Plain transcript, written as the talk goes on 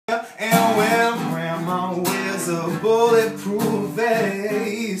And well, Grandma wears a bulletproof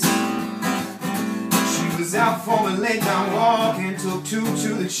vest. She was out for a late night walk and took two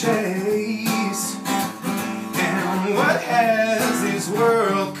to the chase. And what has this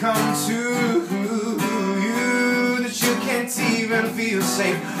world come to you, that you can't even feel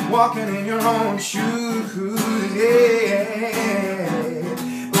safe walking in your own shoes? Yeah.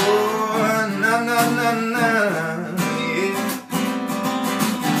 Oh, na na na na.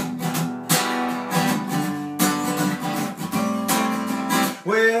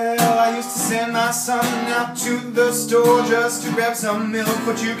 Well, I used to send my son out to the store just to grab some milk,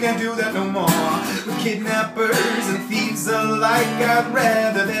 but you can't do that no more. With kidnappers and thieves alike, I'd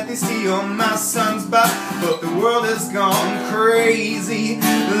rather that they steal my son's bike. But the world has gone crazy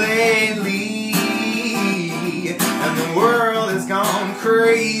lately, and the world has gone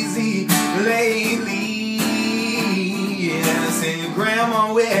crazy lately. And I say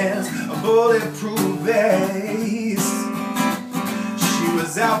Grandma wears a bulletproof vest. She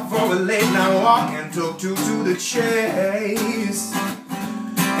was out for a late night walk and took two to the chase.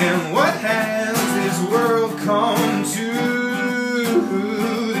 And what has this world come to,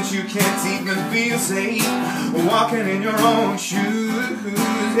 that you can't even feel safe walking in your own shoes?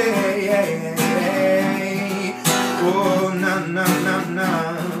 Hey, hey, hey. Oh, na na na na.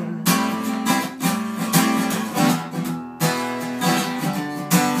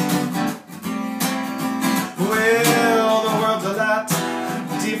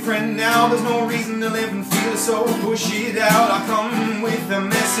 Different now, there's no reason to live and feel, so push it out. I come with a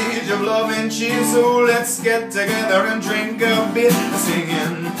message of love and cheer, so let's get together and drink a bit,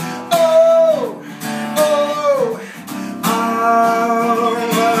 singing oh, oh, oh,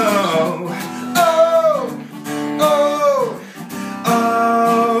 oh, oh,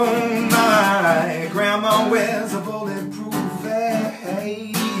 oh, my Grandma wears a bulletproof vest.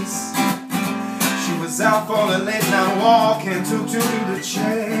 She was out for a late night walk and took two to the chase.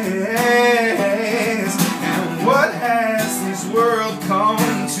 And what has this world come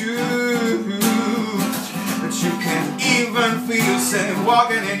to, that you can't even feel safe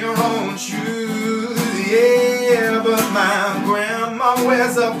walking in your own shoes? Yeah, but my grandma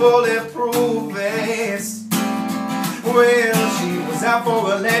wears a bulletproof vest. Well, she was out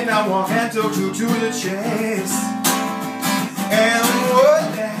for a late night walk and took two to the chase. And what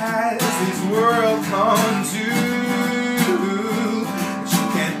has this world come to, that you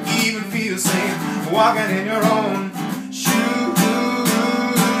can't even feel safe walking in your